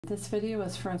This video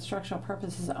is for instructional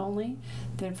purposes only.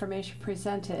 The information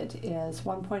presented is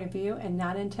one point of view and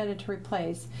not intended to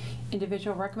replace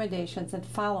individual recommendations and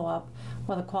follow-up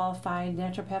with a qualified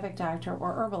naturopathic doctor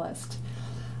or herbalist.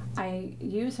 I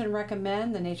use and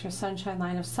recommend the Nature Sunshine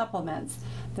line of supplements.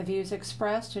 The views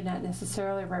expressed do not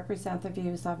necessarily represent the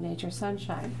views of Nature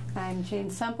Sunshine. I'm Jane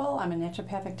Semple. I'm a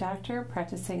naturopathic doctor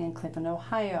practicing in Cleveland,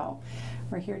 Ohio.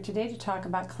 We're here today to talk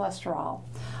about cholesterol.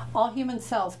 All human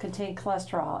cells contain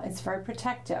cholesterol. It's very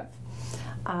protective.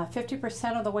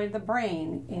 50% of the weight of the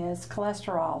brain is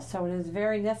cholesterol, so it is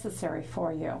very necessary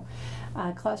for you.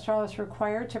 Cholesterol is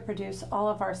required to produce all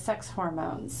of our sex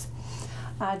hormones.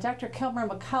 Dr. Kilmer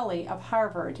McCulley of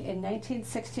Harvard in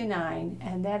 1969,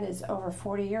 and that is over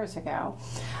 40 years ago,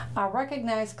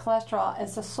 recognized cholesterol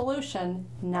as a solution,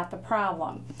 not the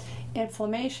problem.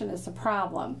 Inflammation is the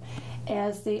problem.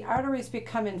 As the arteries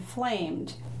become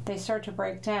inflamed, they start to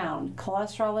break down.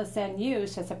 Cholesterol is then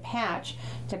used as a patch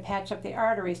to patch up the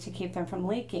arteries to keep them from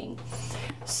leaking.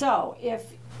 So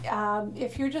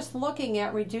if you're just looking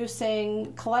at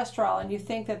reducing cholesterol and you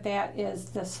think that that is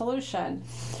the solution,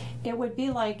 it would be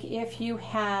like if you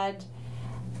had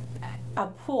a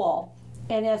pool,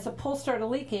 and as the pool started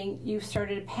leaking, you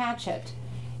started to patch it.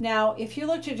 Now, if you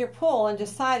looked at your pool and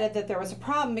decided that there was a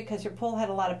problem because your pool had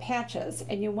a lot of patches,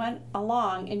 and you went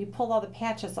along and you pulled all the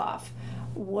patches off,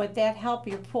 would that help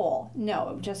your pool? No,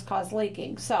 it would just cause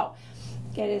leaking. So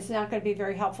it is not going to be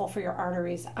very helpful for your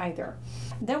arteries either.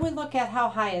 Then we look at how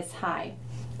high is high.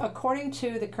 According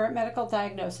to the current medical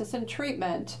diagnosis and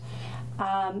treatment,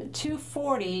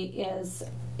 240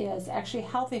 is actually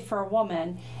healthy for a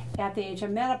woman at the age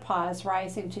of menopause,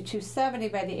 rising to 270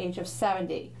 by the age of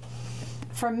 70.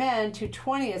 For men,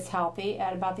 220 is healthy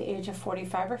at about the age of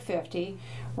 45 or 50,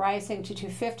 rising to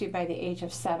 250 by the age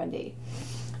of 70.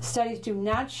 Studies do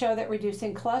not show that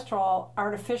reducing cholesterol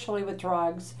artificially with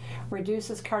drugs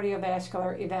reduces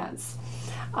cardiovascular events.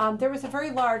 There was a very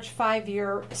large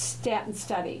 5-year statin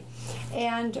study,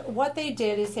 and what they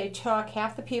did is they took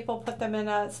half the people, put them in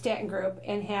a statin group,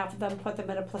 and half of them put them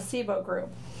in a placebo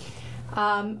group.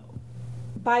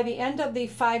 By the end of the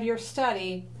 5-year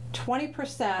study,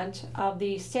 20% of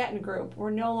the statin group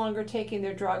were no longer taking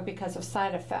their drug because of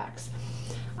side effects.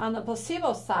 On the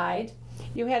placebo side,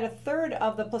 you had a third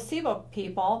of the placebo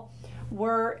people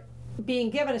were being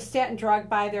given a statin drug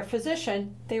by their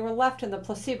physician. They were left in the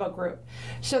placebo group.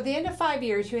 So at the end of 5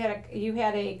 years, you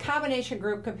had a combination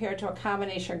group compared to a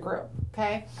combination group.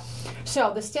 Okay,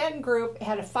 so the statin group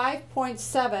had a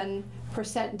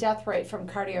 5.7% death rate from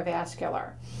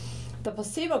cardiovascular. The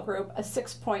placebo group a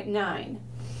 6.9%.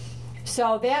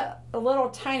 So that a little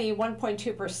tiny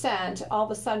 1.2% all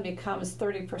of a sudden becomes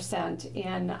 30%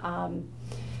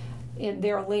 in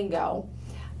their lingo.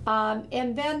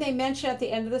 And then they mentioned at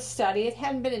the end of the study, it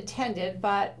hadn't been intended,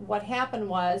 but what happened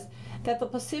was that the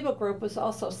placebo group was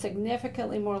also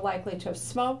significantly more likely to have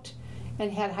smoked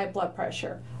and had high blood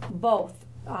pressure, both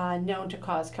known to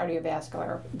cause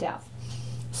cardiovascular death.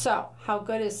 So how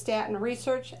good is statin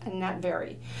research? Not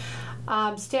very.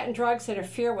 Statin drugs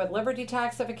interfere with liver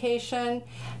detoxification.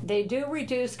 They do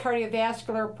reduce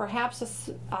cardiovascular, perhaps a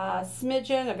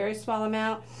smidgen, a very small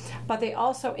amount, but they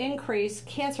also increase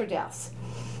cancer deaths.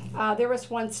 There was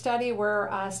one study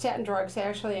where statin drugs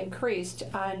actually increased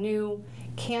new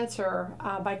cancer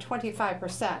by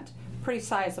 25%, pretty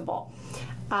sizable.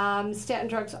 Statin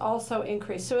drugs also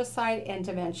increase suicide and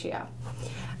dementia.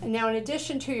 Now, in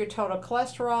addition to your total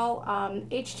cholesterol,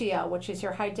 HDL, which is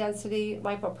your high-density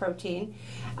lipoprotein,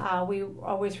 we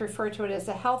always refer to it as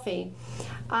a healthy.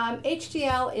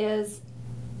 HDL is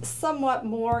somewhat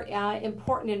more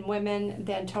important in women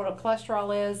than total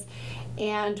cholesterol is,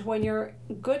 and when your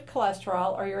good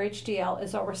cholesterol or your HDL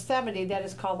is over 70, that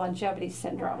is called longevity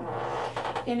syndrome.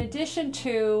 In addition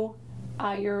to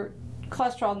your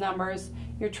cholesterol numbers,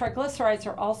 your triglycerides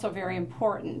are also very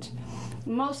important.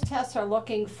 Most tests are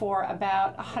looking for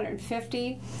about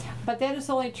 150, but that is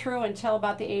only true until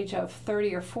about the age of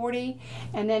 30 or 40,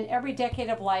 and then every decade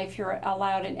of life you're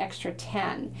allowed an extra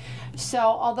 10. So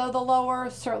although the lower,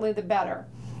 certainly the better.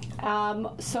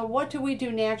 So what do we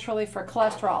do naturally for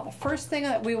cholesterol? The first thing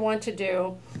that we want to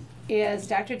do is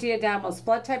Dr. D'Adamo's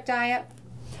blood type diet.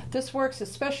 This works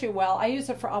especially well. I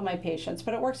use it for all my patients,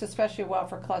 but it works especially well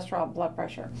for cholesterol and blood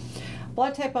pressure.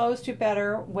 Blood type O's do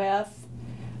better with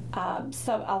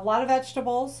a lot of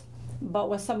vegetables, but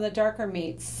with some of the darker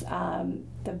meats,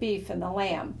 the beef and the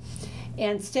lamb.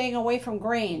 And staying away from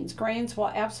grains. Grains will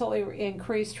absolutely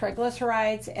increase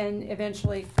triglycerides and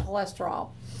eventually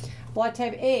cholesterol. Blood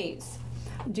type A's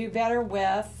do better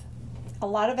with a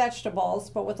lot of vegetables,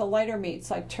 but with the lighter meats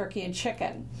like turkey and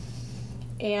chicken.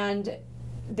 And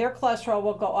their cholesterol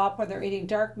will go up when they're eating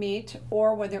dark meat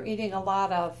or when they're eating a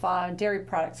lot of dairy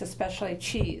products, especially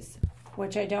cheese,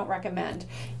 which I don't recommend.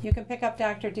 You can pick up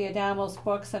Dr. D'Adamo's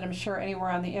books, and I'm sure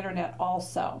anywhere on the internet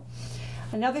also.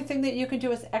 Another thing that you can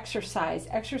do is exercise.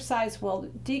 Exercise will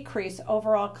decrease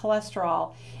overall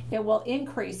cholesterol. It will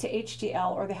increase the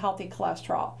HDL, or the healthy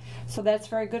cholesterol. So that's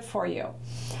very good for you.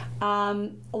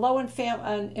 Low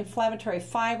inflammatory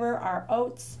fiber are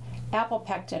oats, apple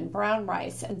pectin, brown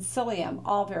rice, and psyllium,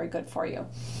 all very good for you.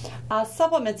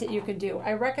 Supplements that you can do.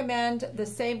 I recommend the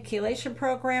same chelation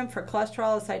program for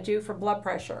cholesterol as I do for blood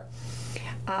pressure.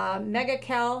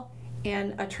 Mega-Cal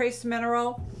and a trace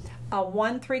mineral,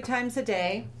 1-3 times a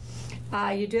day.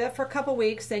 You do that for a couple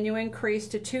weeks, then you increase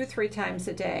to 2-3 times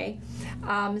a day.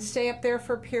 Stay up there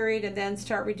for a period and then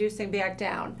start reducing back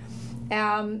down.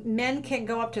 Men can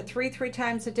go up to 3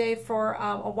 times a day for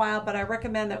a while, but I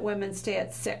recommend that women stay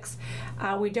at 6.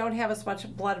 We don't have as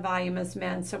much blood volume as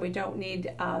men, so we don't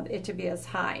need it to be as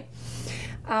high.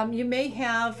 You may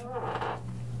have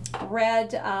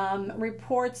read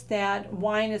reports that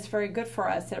wine is very good for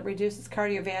us. It reduces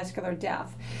cardiovascular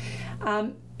death.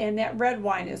 And that red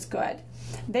wine is good.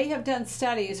 They have done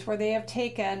studies where they have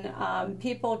taken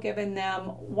people, giving them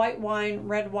white wine,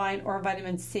 red wine, or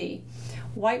vitamin C.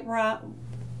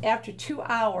 After 2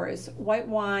 hours, white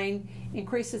wine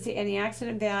increases the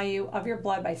antioxidant value of your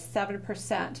blood by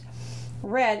 7%.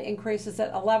 Red increases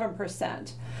it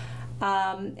 11%.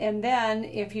 And then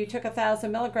if you took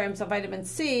 1,000 milligrams of vitamin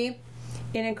C,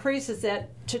 it increases it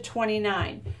to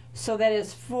 29. So that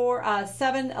is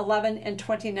 7, 11, and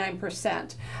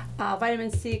 29%.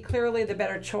 Vitamin C, clearly the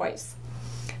better choice.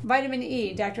 Vitamin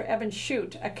E, Dr. Evan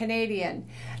Shute, a Canadian,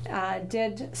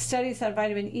 did studies on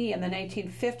vitamin E in the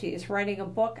 1950s, writing a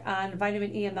book on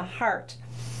vitamin E in the heart.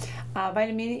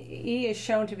 Vitamin E is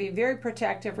shown to be very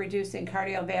protective, reducing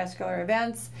cardiovascular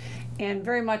events, and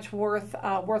very much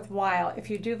worthwhile. If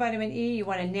you do vitamin E, you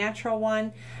want a natural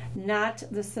one, not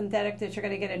the synthetic that you're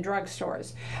going to get in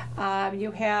drugstores.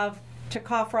 You have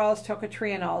tocopherols,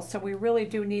 tocotrienols, so we really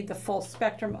do need the full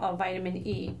spectrum of vitamin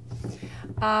E.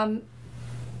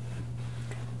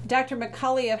 Dr.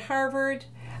 McCulley at Harvard,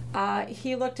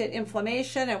 he looked at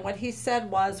inflammation, and what he said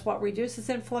was what reduces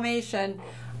inflammation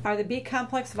are the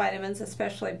B-complex vitamins,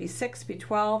 especially B6,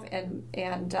 B12,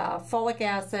 and folic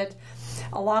acid,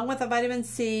 along with the vitamin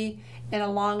C, and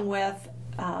along with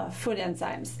food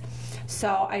enzymes.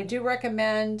 So I do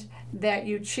recommend that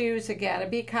you choose, again, a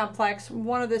B-complex,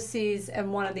 one of the C's,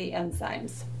 and one of the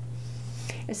enzymes.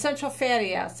 Essential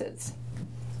fatty acids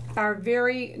are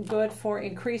very good for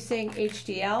increasing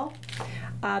HDL.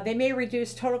 They may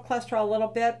reduce total cholesterol a little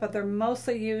bit, but they're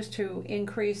mostly used to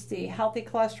increase the healthy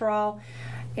cholesterol.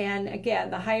 And again,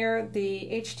 the higher the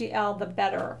HDL, the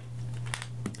better.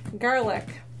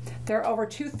 Garlic. There are over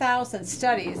 2,000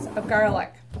 studies of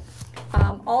garlic,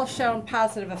 all shown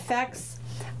positive effects.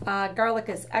 Garlic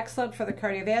is excellent for the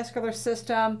cardiovascular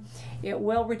system. It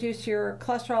will reduce your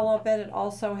cholesterol a little bit. It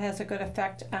also has a good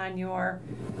effect on your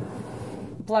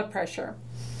blood pressure.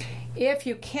 If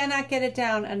you cannot get it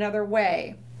down another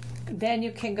way, then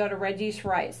you can go to red yeast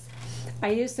rice. I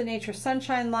use the Nature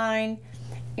Sunshine line,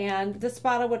 and this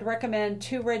bottle would recommend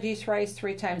 2 red yeast rice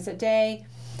 3 times a day.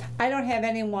 I don't have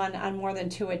anyone on more than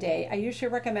 2 a day. I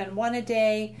usually recommend 1 a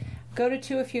day. Go to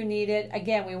 2 if you need it.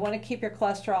 Again, we want to keep your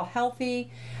cholesterol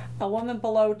healthy. A woman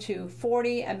below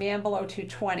 240, a man below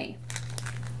 220.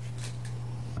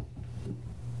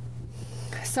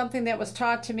 Something that was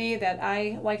taught to me that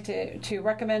I like to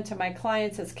recommend to my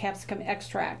clients is capsicum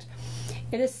extract.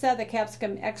 It is said that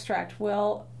capsicum extract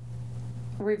will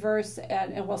reverse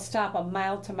and will stop a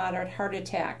mild to moderate heart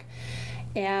attack.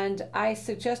 And I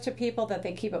suggest to people that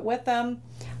they keep it with them.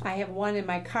 I have one in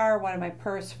my car, one in my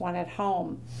purse, one at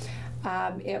home.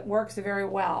 It works very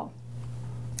well.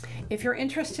 If you're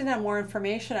interested in more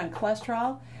information on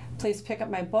cholesterol, please pick up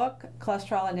my book,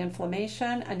 Cholesterol and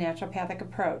Inflammation, A Naturopathic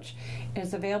Approach. It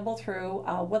is available through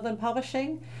Woodland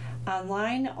Publishing,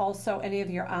 online, also any of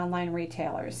your online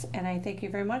retailers. And I thank you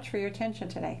very much for your attention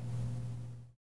today.